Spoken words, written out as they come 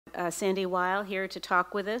Sandy Weill here to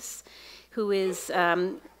talk with us, who is,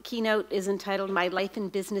 keynote is entitled My Life in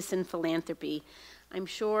Business and Philanthropy. I'm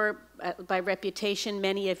sure by reputation,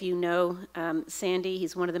 many of you know Sandy.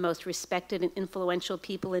 He's one of the most respected and influential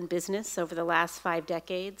people in business over the last 5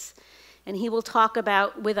 decades. And he will talk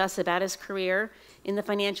with us about his career in the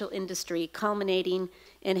financial industry, culminating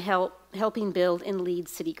in helping build and lead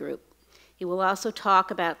Citigroup. He will also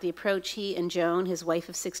talk about the approach he and Joan, his wife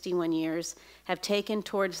of 61 years, have taken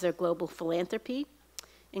towards their global philanthropy,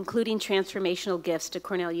 including transformational gifts to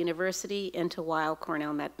Cornell University and to Weill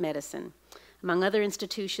Cornell Medicine, among other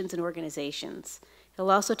institutions and organizations.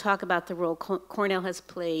 He'll also talk about the role Cornell has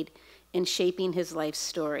played in shaping his life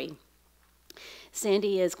story.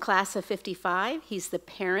 Sandy is class of 55. He's the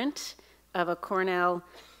parent of a Cornell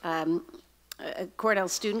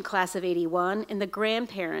student class of 81 and the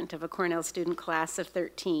grandparent of a Cornell student class of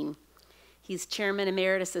 13. He's chairman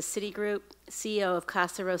emeritus of Citigroup, CEO of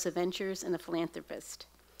Casa, Rosa Ventures, and a philanthropist.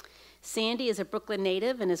 Sandy is a Brooklyn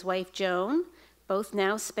native, and his wife, Joan, both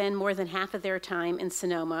now spend more than half of their time in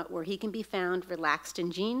Sonoma, where he can be found relaxed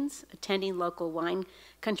in jeans, attending local wine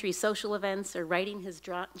country social events, or riding his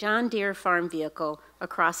John Deere farm vehicle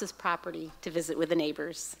across his property to visit with the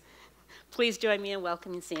neighbors. Please join me in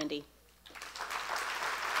welcoming Sandy.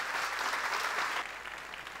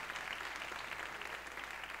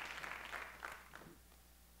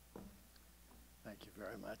 Thank you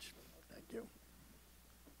very much. Thank you.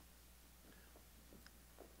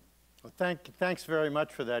 Well, thanks very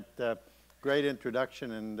much for that great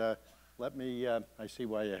introduction, and let me, I see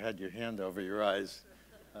why you had your hand over your eyes,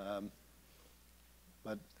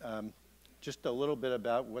 but just a little bit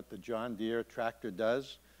about what the John Deere tractor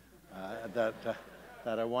does that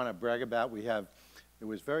I want to brag about. It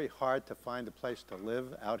was very hard to find a place to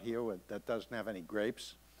live out here that doesn't have any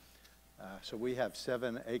grapes, so we have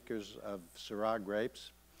 7 acres of Syrah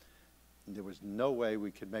grapes. There was no way we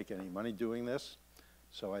could make any money doing this.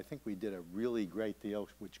 So I think we did a really great deal,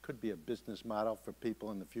 which could be a business model for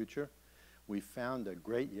people in the future. We found a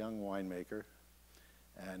great young winemaker,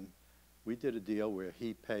 and we did a deal where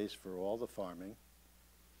he pays for all the farming,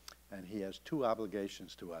 and he has 2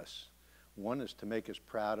 obligations to us. One is to make us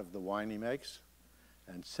proud of the wine he makes,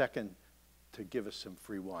 and second, to give us some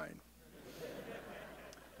free wine.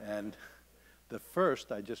 And the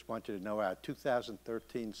first, I just want you to know, our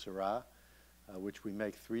 2013 Syrah, which we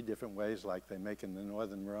make 3 different ways like they make in the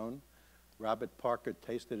Northern Rhone. Robert Parker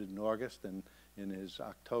tasted it in August, and in his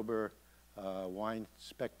October Wine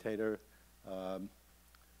Spectator,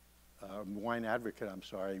 Wine Advocate,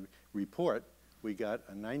 report, we got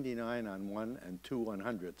a 99 on 1 and 2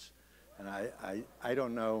 100s. And I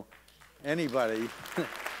don't know anybody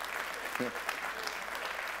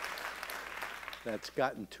that's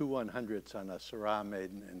gotten 2 100s on a Syrah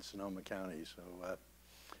made in Sonoma County. So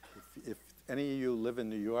if any of you live in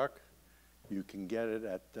New York, you can get it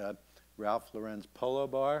at Ralph Lauren's Polo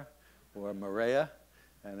Bar or Maria.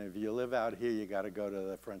 And if you live out here, you got to go to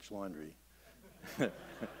the French Laundry.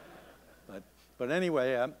 But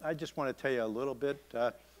anyway, I just want to tell you a little bit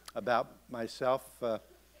about myself.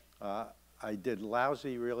 I did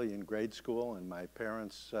lousy really in grade school, and my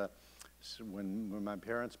parents, when my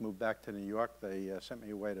parents moved back to New York, they sent me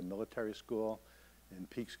away to military school in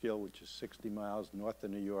Peekskill, which is 60 miles north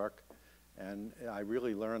of New York. And I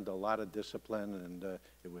really learned a lot of discipline, and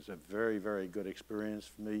it was a very, very good experience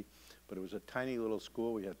for me. But it was a tiny little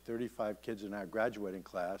school. We had 35 kids in our graduating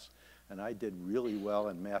class, and I did really well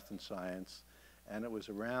in math and science. And it was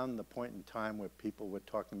around the point in time where people were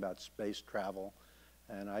talking about space travel,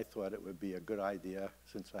 and I thought it would be a good idea,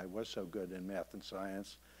 since I was so good in math and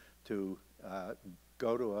science, to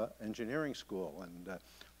go to an engineering school. And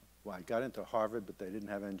well, I got into Harvard, but they didn't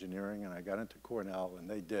have engineering, and I got into Cornell, and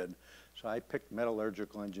they did. So I picked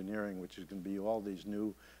metallurgical engineering, which is going to be all these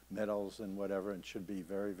new metals and whatever, and should be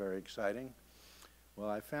very, very exciting. Well,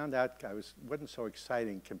 I found out wasn't so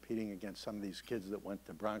exciting competing against some of these kids that went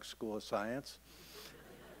to Bronx School of Science.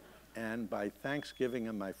 And by Thanksgiving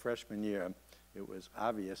of my freshman year, it was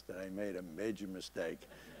obvious that I made a major mistake.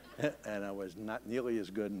 And I was not nearly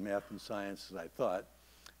as good in math and science as I thought.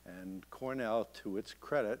 And Cornell, to its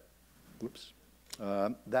credit,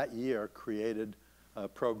 that year created a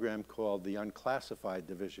program called the Unclassified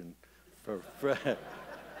Division,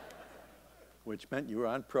 which meant you were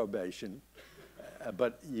on probation,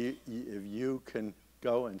 but if you can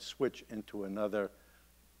go and switch into another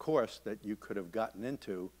course that you could have gotten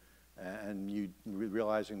into, and you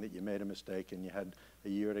realizing that you made a mistake and you had a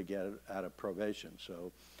year to get out of probation.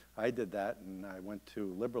 So I did that, and I went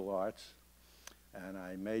to liberal arts, and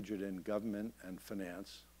I majored in government and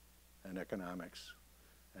finance and economics.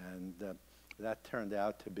 And that turned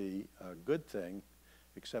out to be a good thing,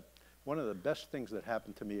 except one of the best things that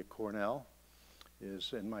happened to me at Cornell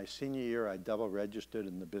is in my senior year, I double registered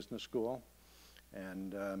in the business school.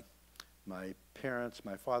 And my parents,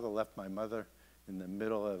 my father left my mother in the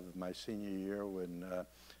middle of my senior year when,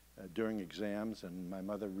 during exams, and my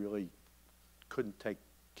mother really couldn't take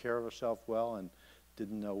care of herself well and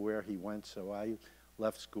didn't know where he went. So I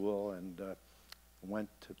left school and went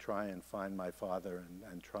to try and find my father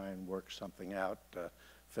and try and work something out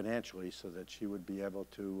financially so that she would be able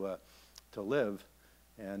to live.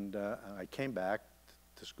 And I came back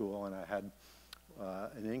to school, and I had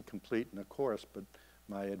an incomplete in a course, but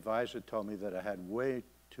my advisor told me that I had way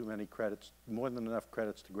too many credits, more than enough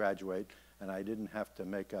credits to graduate, and I didn't have to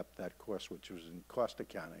make up that course, which was in cost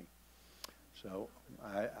accounting. So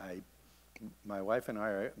my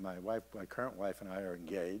current wife and I are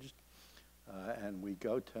engaged, and we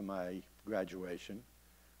go to my graduation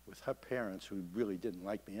with her parents, who really didn't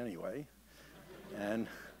like me anyway, and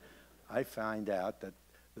I find out that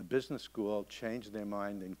the business school changed their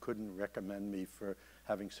mind and couldn't recommend me for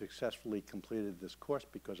having successfully completed this course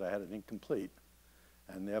because I had it incomplete,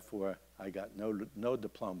 and therefore I got no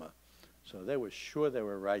diploma. So they were sure they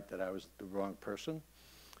were right that I was the wrong person,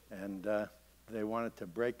 and they wanted to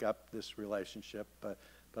break up this relationship, but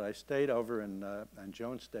I stayed over, and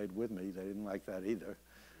Joan stayed with me. They didn't like that either,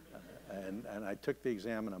 and I took the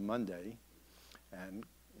exam on a Monday, and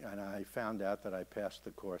I found out that I passed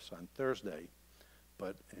the course on Thursday.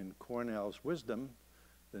 But in Cornell's wisdom,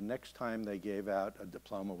 the next time they gave out a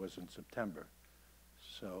diploma was in September.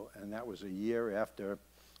 So, and that was a year after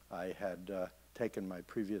I had taken my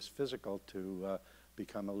previous physical to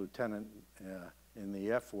become a lieutenant in the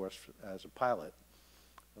Air Force as a pilot,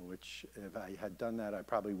 which if I had done that, I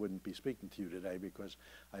probably wouldn't be speaking to you today because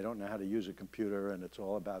I don't know how to use a computer, and it's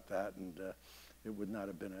all about that, and it would not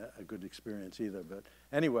have been a good experience either. But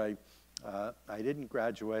anyway, I didn't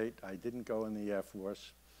graduate. I didn't go in the Air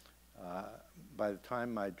Force. By the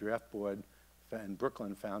time my draft board in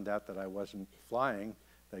Brooklyn found out that I wasn't flying,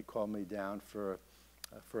 they called me down for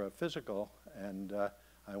a physical, and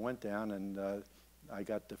I went down, and I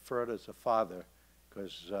got deferred as a father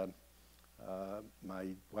because my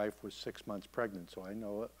wife was 6 months pregnant, so I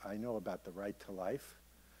know about the right to life.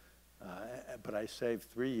 But I saved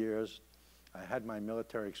 3 years. I had my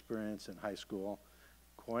military experience in high school.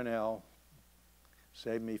 Cornell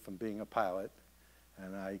saved me from being a pilot,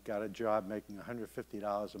 and I got a job making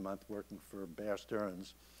 $150 a month working for Bear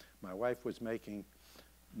Stearns. My wife was making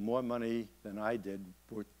more money than I did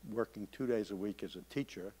working 2 days a week as a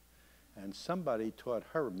teacher, and somebody taught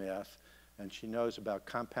her math, and she knows about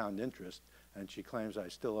compound interest, and she claims I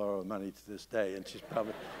still owe her money to this day, and she's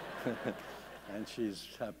probably and she's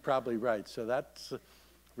probably right. So that's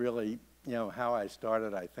really, you know, how I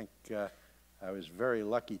started. I think I was very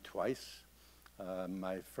lucky twice.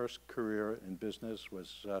 My first career in business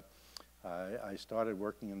was I started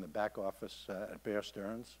working in the back office at Bear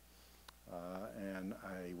Stearns, and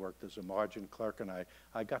I worked as a margin clerk, and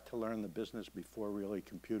I got to learn the business before really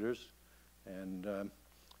computers. And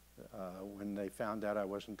when they found out I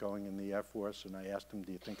wasn't going in the Air Force, and I asked them,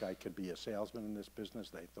 do you think I could be a salesman in this business?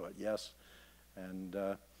 They thought yes. And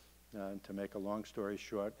to make a long story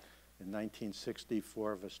short, in 1960,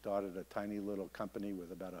 4 of us started a tiny little company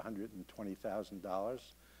with about $120,000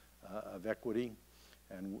 of equity.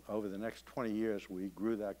 And over the next 20 years, we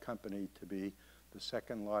grew that company to be the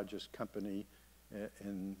second largest company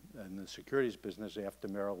in the securities business after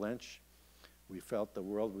Merrill Lynch. We felt the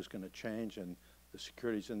world was going to change, and the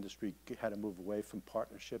securities industry had to move away from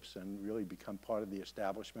partnerships and really become part of the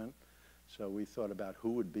establishment. So we thought about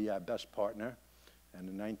who would be our best partner. And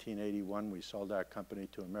in 1981, we sold our company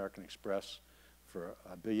to American Express for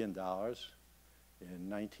 $1 billion. In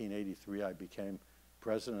 1983, I became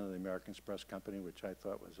president of the American Express company, which I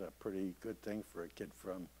thought was a pretty good thing for a kid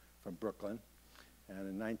from Brooklyn. And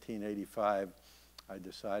in 1985, I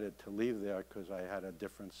decided to leave there because I had a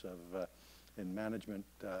difference of in management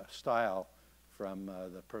style from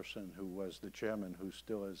the person who was the chairman, who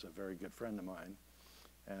still is a very good friend of mine.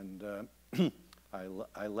 And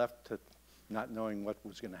I left to not knowing what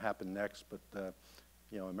was going to happen next, but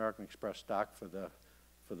you know, American Express stock for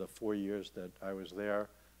the 4 years that I was there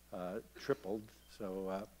tripled,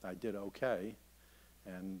 so I did okay,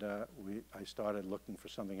 and I started looking for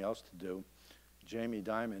something else to do. Jamie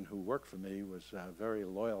Dimon, who worked for me, was a very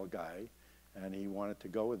loyal guy, and he wanted to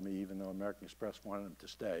go with me even though American Express wanted him to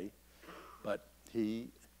stay, but he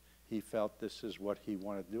felt this is what he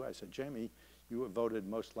wanted to do. I said, Jamie, you were voted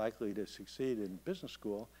most likely to succeed in business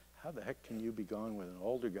school. How the heck can you be going with an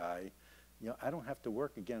older guy? You know, I don't have to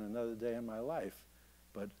work again another day in my life.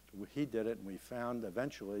 But he did it, and we found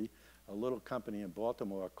eventually a little company in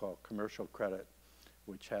Baltimore called Commercial Credit,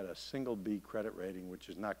 which had a single B credit rating, which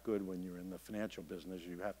is not good when you're in the financial business.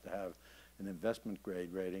 You have to have an investment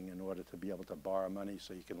grade rating in order to be able to borrow money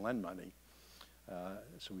so you can lend money.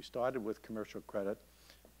 So we started with Commercial Credit.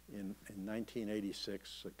 In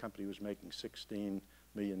 1986, the company was making $16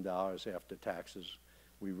 million after taxes.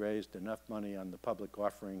 We raised enough money on the public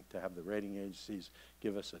offering to have the rating agencies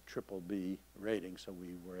give us a triple B rating, so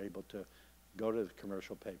we were able to go to the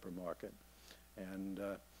commercial paper market. And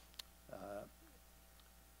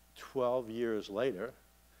 12 years later,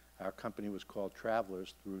 our company was called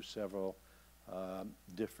Travelers through several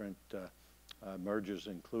different mergers,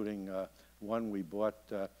 including one we bought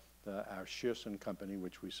our Shearson company,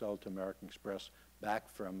 which we sold to American Express, back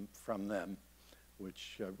from them,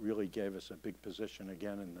 which really gave us a big position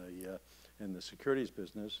again in the securities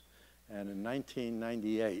business. And in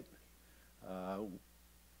 1998,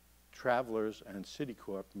 Travelers and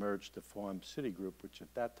Citigroup merged to form Citigroup, which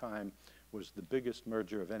at that time was the biggest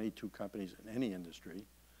merger of any two companies in any industry.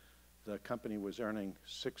 The company was earning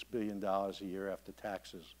 $6 billion a year after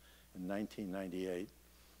taxes in 1998.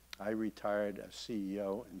 I retired as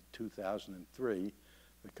CEO in 2003.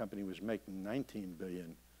 The company was making $19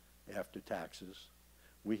 billion after taxes.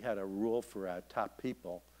 We had a rule for our top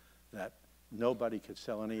people that nobody could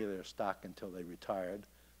sell any of their stock until they retired.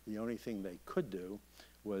 The only thing they could do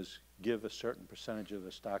was give a certain percentage of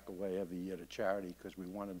the stock away every year to charity, because we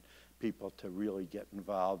wanted people to really get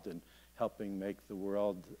involved in helping make the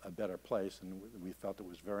world a better place, and we felt it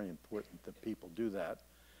was very important that people do that.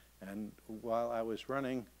 And while I was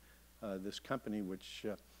running this company, which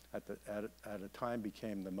at a time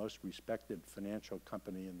became the most respected financial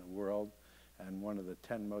company in the world and one of the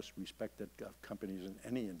 10 most respected companies in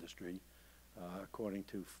any industry, according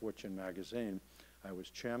to Fortune magazine, I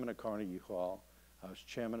was chairman of Carnegie Hall. I was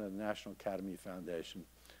chairman of the National Academy Foundation.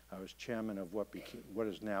 I was chairman of what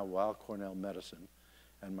is now Weill Cornell Medicine.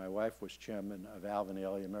 And my wife was chairman of Alvin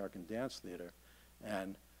Ailey American Dance Theater.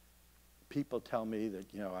 And people tell me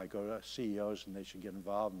that, you know, I go to CEOs and they should get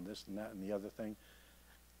involved in this and that and the other thing.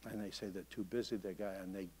 And they say they're too busy,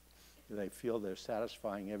 and they feel they're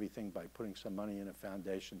satisfying everything by putting some money in a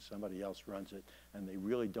foundation, somebody else runs it, and they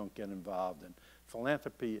really don't get involved. And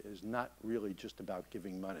philanthropy is not really just about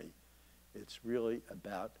giving money. It's really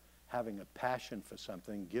about having a passion for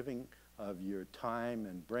something, giving of your time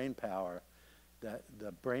and brain power, that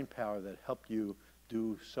the brain power that helped you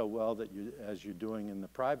do so well that as you're doing in the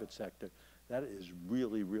private sector. That is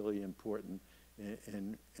really, really important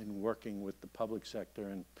in working with the public sector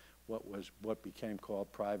and what became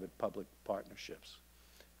called private-public partnerships.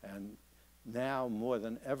 And now more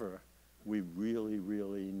than ever, we really,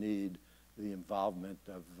 really need the involvement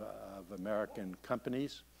of American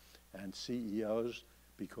companies and CEOs,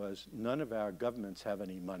 because none of our governments have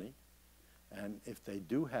any money. And if they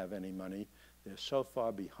do have any money, they're so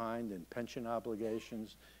far behind in pension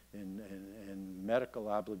obligations, in medical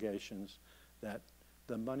obligations, that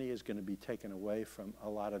the money is going to be taken away from a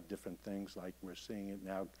lot of different things, like we're seeing it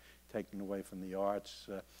now taken away from the arts.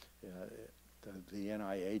 The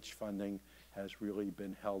NIH funding has really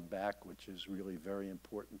been held back, which is really very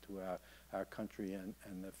important to our country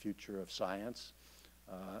and the future of science,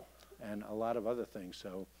 and a lot of other things.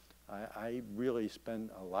 So I really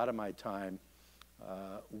spend a lot of my time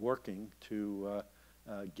working to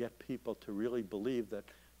get people to really believe that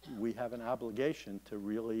we have an obligation to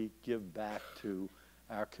really give back to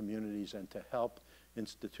our communities and to help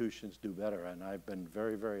institutions do better. And I've been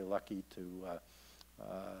very, very lucky to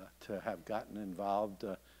have gotten involved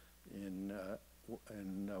in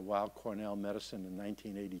Weill Cornell Medicine in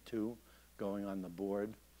 1982, going on the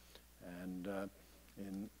board. And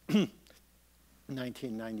in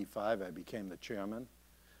 1995, I became the chairman.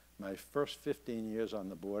 My first 15 years on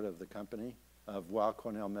the board of the company, of Weill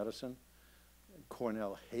Cornell Medicine,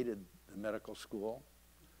 Cornell hated the medical school.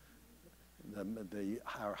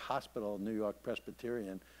 Our hospital, New York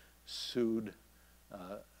Presbyterian, sued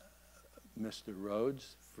Mr.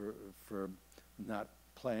 Rhodes for not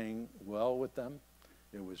playing well with them.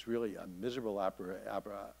 It was really a miserable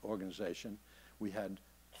organization. We had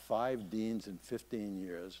 5 deans in 15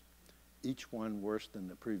 years, each one worse than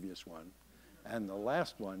the previous one. And the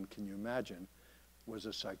last one, can you imagine, was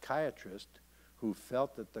a psychiatrist who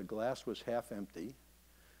felt that the glass was half empty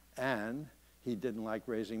and he didn't like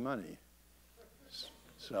raising money.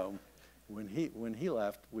 So when he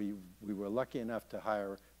left, we were lucky enough to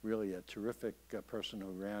hire really a terrific person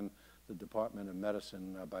who ran the Department of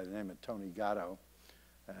Medicine by the name of Tony Gatto.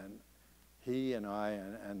 And he and I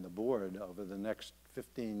and the board over the next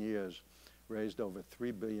 15 years raised over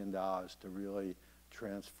 $3 billion to really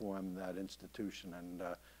transform that institution. And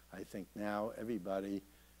I think now everybody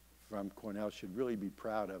from Cornell should really be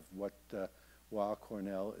proud of what Weill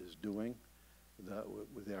Cornell is doing.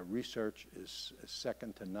 Their research is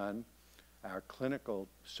second to none. Our clinical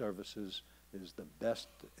services is the best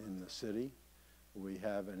in the city. We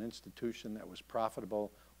have an institution that was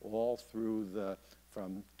profitable all through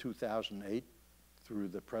from 2008 through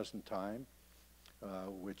the present time,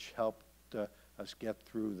 which helped us get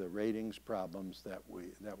through the ratings problems that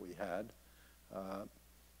we had.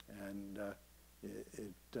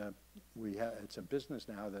 It's a business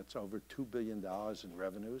now that's over $2 billion in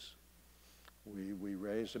revenues. We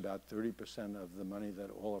raise about 30% of the money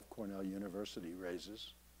that all of Cornell University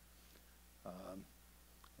raises.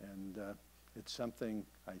 It's something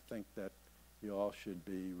I think that you all should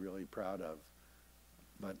be really proud of.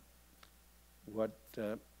 But what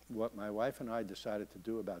my wife and I decided to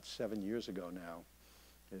do about 7 years ago now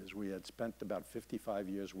is we had spent about 55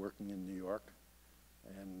 years working in New York,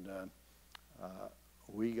 and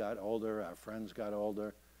we got older, our friends got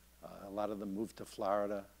older, a lot of them moved to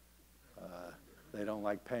Florida. They don't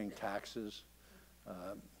like paying taxes,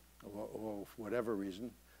 or for whatever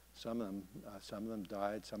reason. Some of them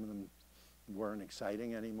died, some of them weren't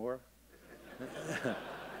exciting anymore.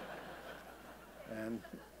 And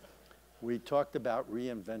we talked about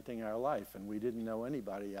reinventing our life, and we didn't know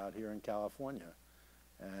anybody out here in California.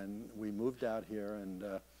 And we moved out here, and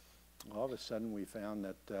all of a sudden we found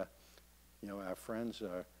that our friends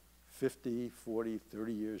are 50, 40,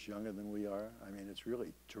 30 years younger than we are. I mean, it's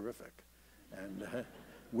really terrific. And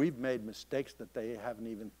we've made mistakes that they haven't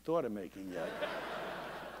even thought of making yet.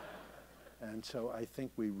 And so I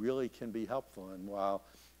think we really can be helpful. And while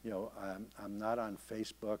I'm not on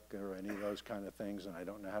Facebook or any of those kind of things, and I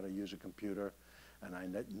don't know how to use a computer, and I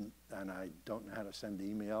don't know how to send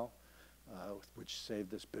email, which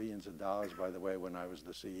saved us billions of dollars, by the way, when I was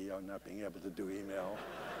the CEO, not being able to do email.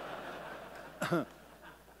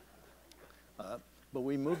 But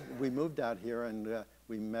we moved out here, and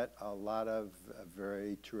we met a lot of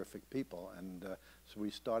very terrific people, and so we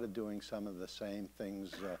started doing some of the same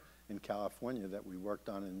things in California that we worked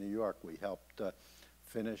on in New York. We helped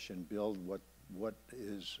finish and build what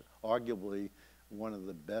is arguably one of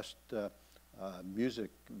the best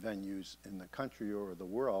music venues in the country or the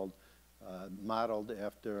world, modeled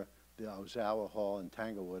after the Ozawa Hall in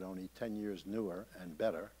Tanglewood, only 10 years newer and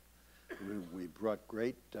better. We brought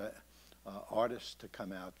great artists to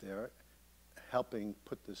come out there, helping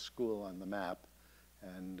put the school on the map.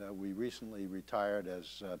 And we recently retired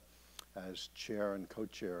as chair and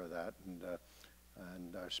co-chair of that, and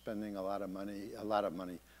are spending a lot of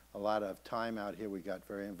time out here. We got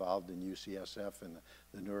very involved in UCSF and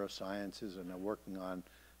the neurosciences, and are working on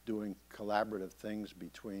doing collaborative things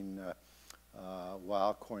between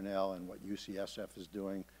Weill Cornell and what UCSF is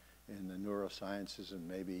doing in the neurosciences, and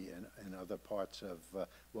maybe in other parts of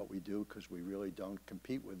what we do, because we really don't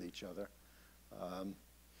compete with each other.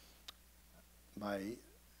 My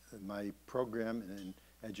program in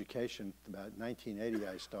education, about 1980,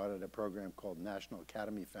 I started a program called National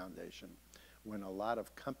Academy Foundation, when a lot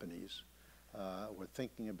of companies were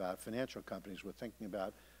thinking about, financial companies were thinking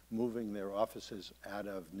about moving their offices out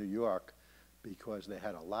of New York because they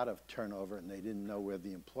had a lot of turnover and they didn't know where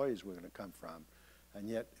the employees were going to come from. And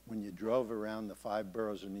yet, when you drove around the 5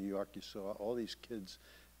 boroughs of New York, you saw all these kids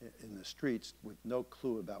in the streets with no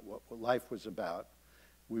clue about what life was about.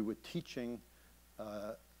 We were teaching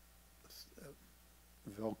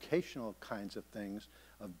vocational kinds of things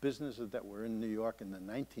of businesses that were in New York in the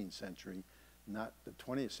 19th century, not the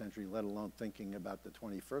 20th century, let alone thinking about the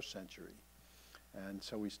 21st century. And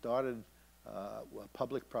so we started a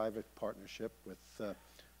public-private partnership with the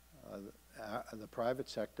private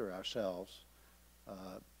sector, ourselves.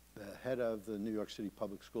 The head of the New York City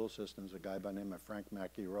public school system is a guy by the name of Frank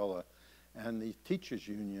Macchiarola, and the teachers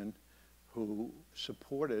union, who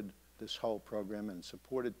supported this whole program and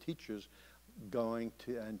supported teachers going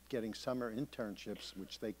to and getting summer internships,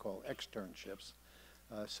 which they call externships,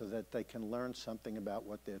 so that they can learn something about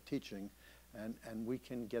what they're teaching. And we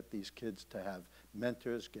can get these kids to have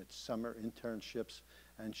mentors, get summer internships,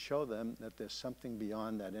 and show them that there's something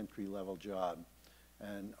beyond that entry-level job.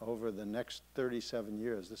 And over the next 37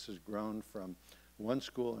 years, this has grown from one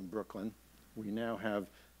school in Brooklyn. We now have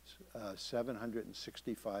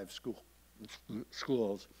 765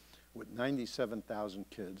 schools with 97,000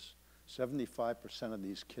 kids. 75% of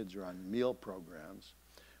these kids are on meal programs.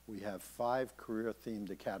 We have 5 career-themed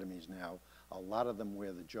academies now, a lot of them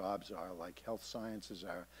where the jobs are, like health science is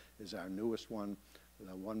our newest one.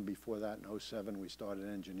 The one before that, in '07, we started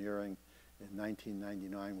engineering. In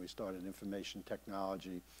 1999, we started information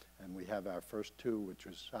technology, and we have our first two, which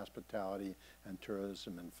was hospitality and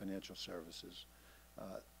tourism and financial services.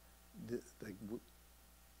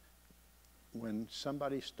 When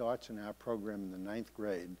somebody starts in our program in the 9th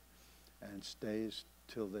grade and stays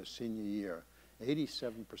till their senior year,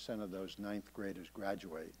 87% of those 9th graders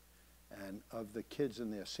graduate. And of the kids in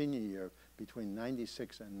their senior year, between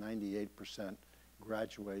 96 and 98%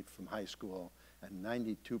 graduate from high school, and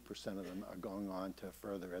 92% of them are going on to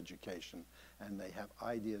further education, and they have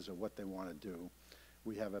ideas of what they want to do.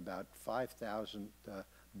 We have about 5,000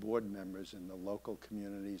 board members in the local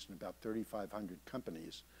communities and about 3,500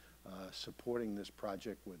 companies supporting this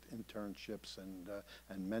project with internships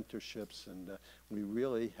and mentorships, and we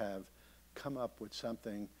really have come up with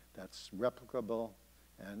something that's replicable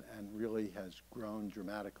and really has grown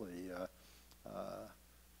dramatically.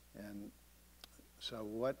 And so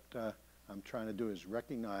what I'm trying to do is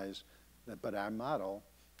recognize that, but our model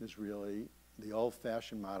is really the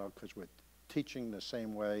old-fashioned model, because we're teaching the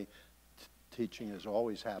same way teaching has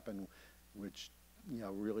always happened, which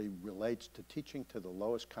really relates to teaching to the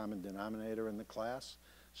lowest common denominator in the class.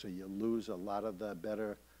 So you lose a lot of the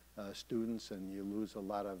better students, and you lose a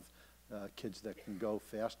lot of kids that can go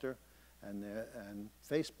faster. And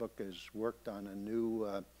Facebook has worked on a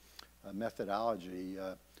new methodology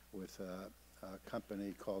with a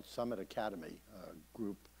company called Summit Academy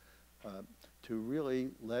group to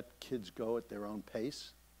really let kids go at their own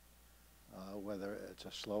pace, whether it's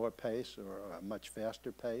a slower pace or a much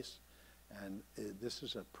faster pace. And this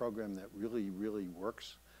is a program that really, really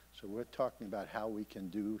works. So we're talking about how we can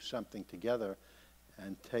do something together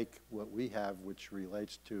and take what we have, which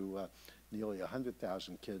relates to nearly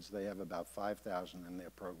 100,000 kids. They have about 5,000 in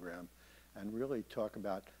their program, and really talk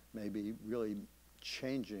about maybe really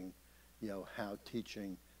changing, how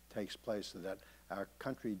teaching takes place, so that our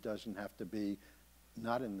country doesn't have to be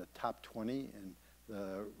not in the top 20 in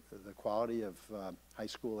the quality of high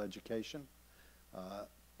school education,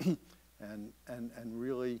 and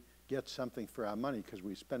really get something for our money, because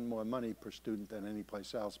we spend more money per student than any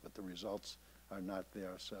place else, but the results are not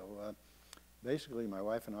there. So basically, my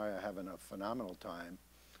wife and I are having a phenomenal time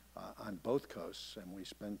on both coasts, and we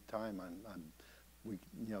spend time on we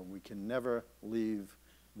can never leave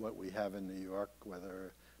what we have in New York,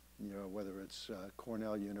 whether it's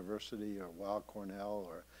Cornell University or Weill Cornell,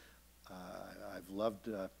 or I've loved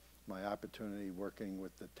my opportunity working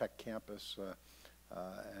with the tech campus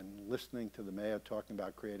and listening to the mayor talking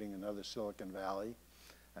about creating another Silicon Valley.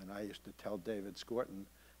 And I used to tell David Scorton,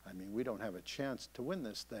 I mean, we don't have a chance to win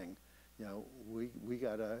this thing. We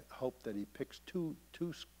got to hope that he picks two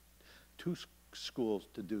schools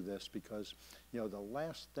to do this, because the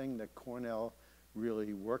last thing that Cornell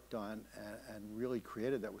really worked on and really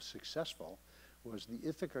created that was successful was the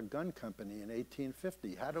Ithaca Gun Company in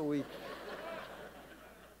 1850. How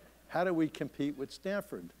do we compete with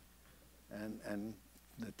Sanford? And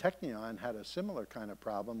the Technion had a similar kind of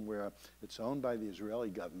problem, where it's owned by the Israeli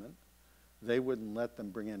government. They wouldn't let them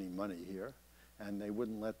bring any money here, and they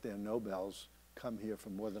wouldn't let their Nobels come here for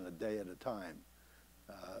more than a day at a time.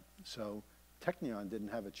 So Technion didn't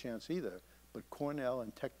have a chance either, but Cornell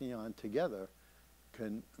and Technion together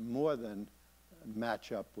can more than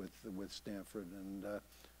match up with Sanford. And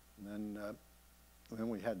then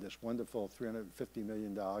we had this wonderful $350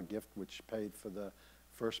 million gift, which paid for the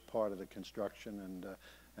first part of the construction,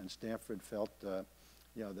 and Sanford felt that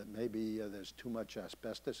maybe there's too much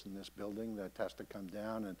asbestos in this building that has to come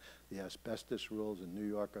down, and the asbestos rules in New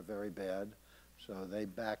York are very bad. So they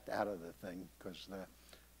backed out of the thing,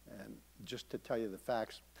 and just to tell you the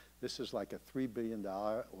facts, this is like a $3 billion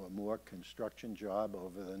or more construction job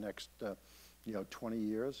over the next 20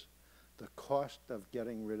 years. The cost of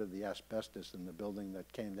getting rid of the asbestos in the building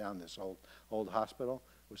that came down, this old hospital,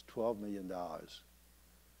 was $12 million.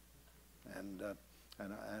 And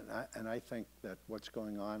I think that what's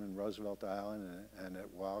going on in Roosevelt Island and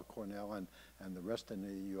at Weill Cornell and the rest of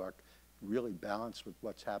New York, really balanced with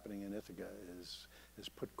what's happening in Ithaca, is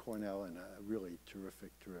put Cornell in a really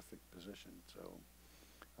terrific position. So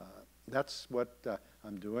that's what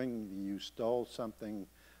I'm doing. You stole something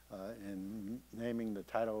in naming the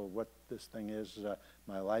title of what this thing is,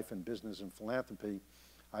 My Life in Business and Philanthropy.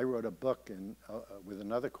 I wrote a book with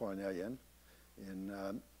another Cornellian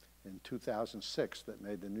in 2006 that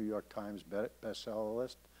made the New York Times bestseller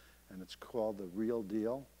list, and it's called The Real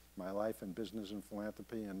Deal, My Life in Business and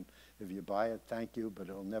Philanthropy. And if you buy it, thank you, but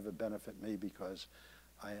it'll never benefit me, because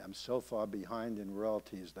I am so far behind in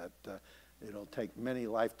royalties that it'll take many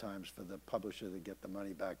lifetimes for the publisher to get the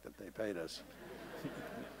money back that they paid us.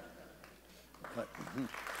 But,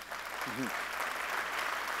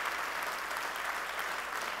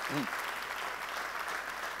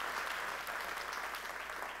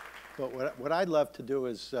 But what I'd love to do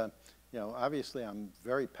is, obviously I'm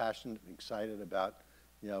very passionate and excited about,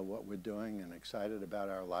 what we're doing and excited about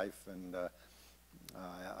our life. And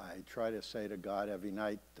I try to say to God every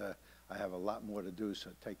night, I have a lot more to do, so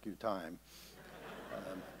take your time.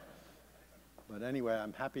 But anyway,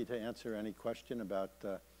 I'm happy to answer any question about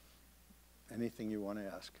anything you want to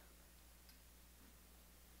ask.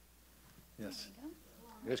 Yes.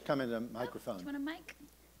 Just come in the microphone. Do you want a mic?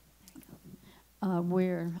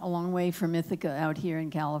 We're a long way from Ithaca out here in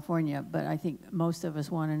California, but I think most of us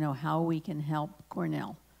want to know how we can help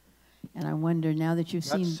Cornell. And I wonder, now that you've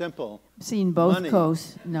seen both Money.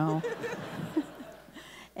 coasts, no.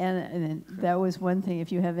 and that was one thing,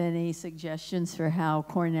 if you have any suggestions for how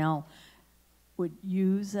Cornell would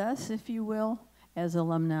use us, if you will, as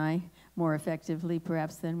alumni more effectively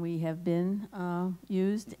perhaps than we have been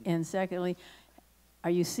used. And secondly, are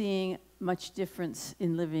you seeing much difference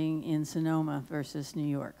in living in Sonoma versus New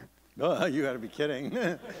York? Oh, you got to be kidding.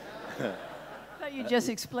 But you just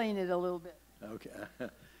explained it a little bit. Okay.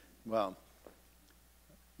 Well,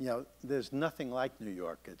 there's nothing like New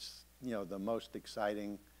York. It's, the most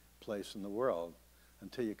exciting place in the world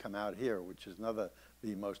until you come out here, which is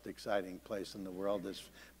the most exciting place in the world,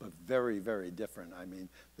 but very, very different. I mean,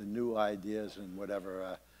 the new ideas and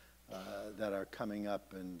whatever that are coming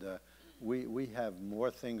up, and we have more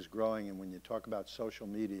things growing. And when you talk about social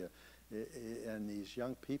media and these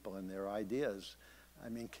young people and their ideas, I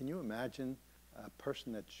mean, can you imagine a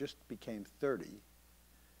person that just became 30,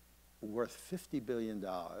 worth $50 billion,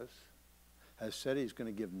 has said he's going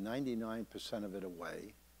to give 99% of it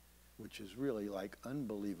away, which is really like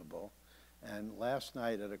unbelievable. And last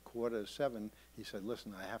night at 6:45, he said,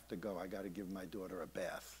 listen, I have to go. I got to give my daughter a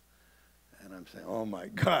bath. And I'm saying, oh my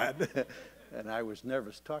God. And I was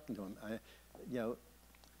nervous talking to him.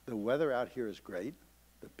 The weather out here is great.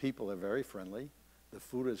 The people are very friendly. The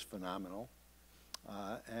food is phenomenal.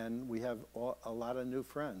 And we have a lot of new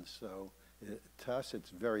friends. So to us, it's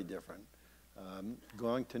very different.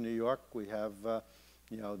 Going to New York, we have,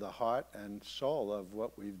 the heart and soul of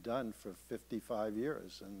what we've done for 55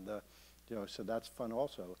 years. And, so that's fun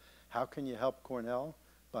also. How can you help Cornell?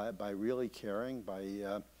 By really caring, by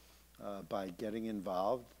getting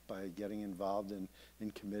involved,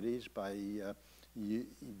 in committees, by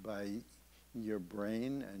your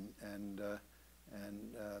brain and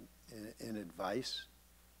in advice,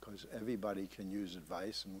 because everybody can use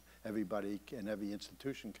advice, and everybody in every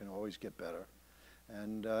institution can always get better.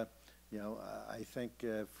 And I think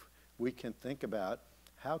if we can think about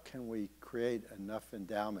how can we create enough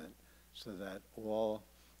endowment so that all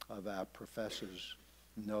of our professors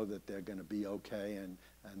know that they're going to be okay, and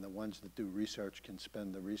the ones that do research can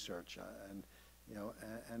spend the research,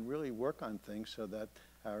 and really work on things so that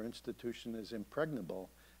our institution is impregnable,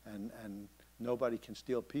 and nobody can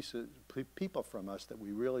steal people from us that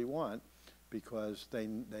we really want, because they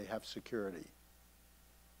have security.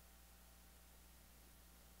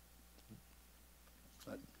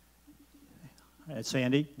 It's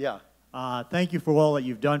Sandy. Yeah. Thank you for all that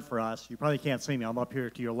you've done for us. You probably can't see me. I'm up here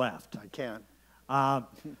to your left. I can't.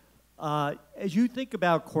 As you think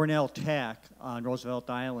about Cornell Tech on Roosevelt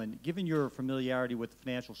Island, given your familiarity with the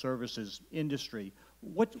financial services industry,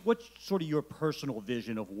 what's sort of your personal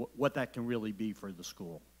vision of what that can really be for the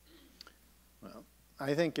school? Well,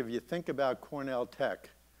 I think if you think about Cornell Tech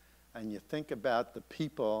and you think about the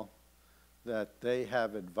people that they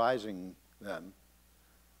have advising them,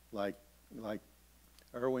 like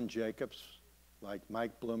Irwin Jacobs, like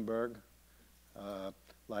Mike Bloomberg,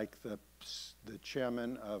 like the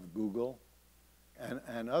chairman of Google,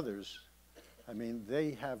 and others, I mean,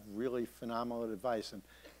 they have really phenomenal advice.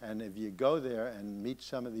 And if you go there and meet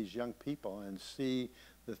some of these young people and see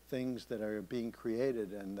the things that are being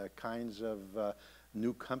created and the kinds of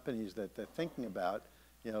new companies that they're thinking about,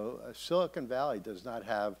 Silicon Valley does not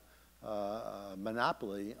have a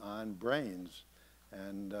monopoly on brains.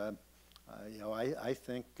 And I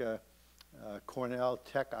think Cornell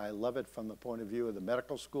Tech, I love it from the point of view of the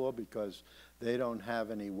medical school, because they don't have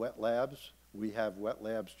any wet labs. We have wet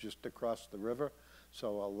labs just across the river.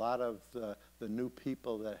 So a lot of the new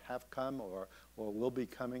people that have come or will be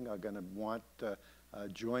coming are going to want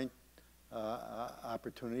joint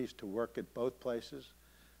opportunities to work at both places.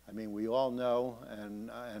 I mean, we all know and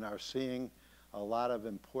are seeing a lot of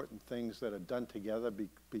important things that are done together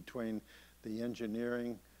between the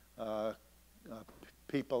engineering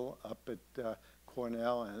people up at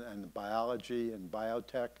Cornell and the biology and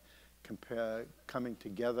biotech. coming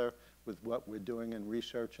together with what we're doing in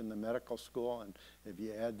research in the medical school, and if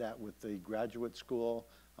you add that with the graduate school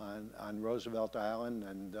on Roosevelt Island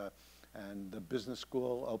and the business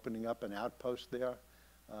school opening up an outpost there,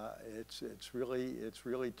 it's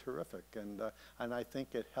really terrific, and I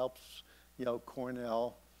think it helps, you know,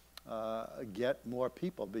 Cornell get more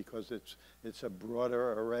people, because it's a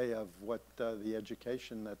broader array of what the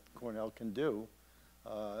education that Cornell can do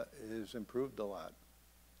is improved a lot.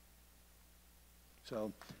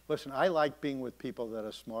 So, listen, I like being with people that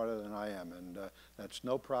are smarter than I am, and that's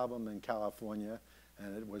no problem in California,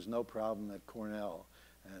 and it was no problem at Cornell,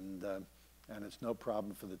 and it's no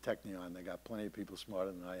problem for the Technion. They got plenty of people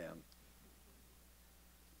smarter than I am.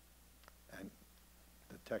 And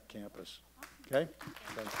the Tech campus. Okay?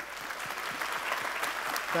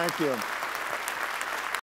 Thank you.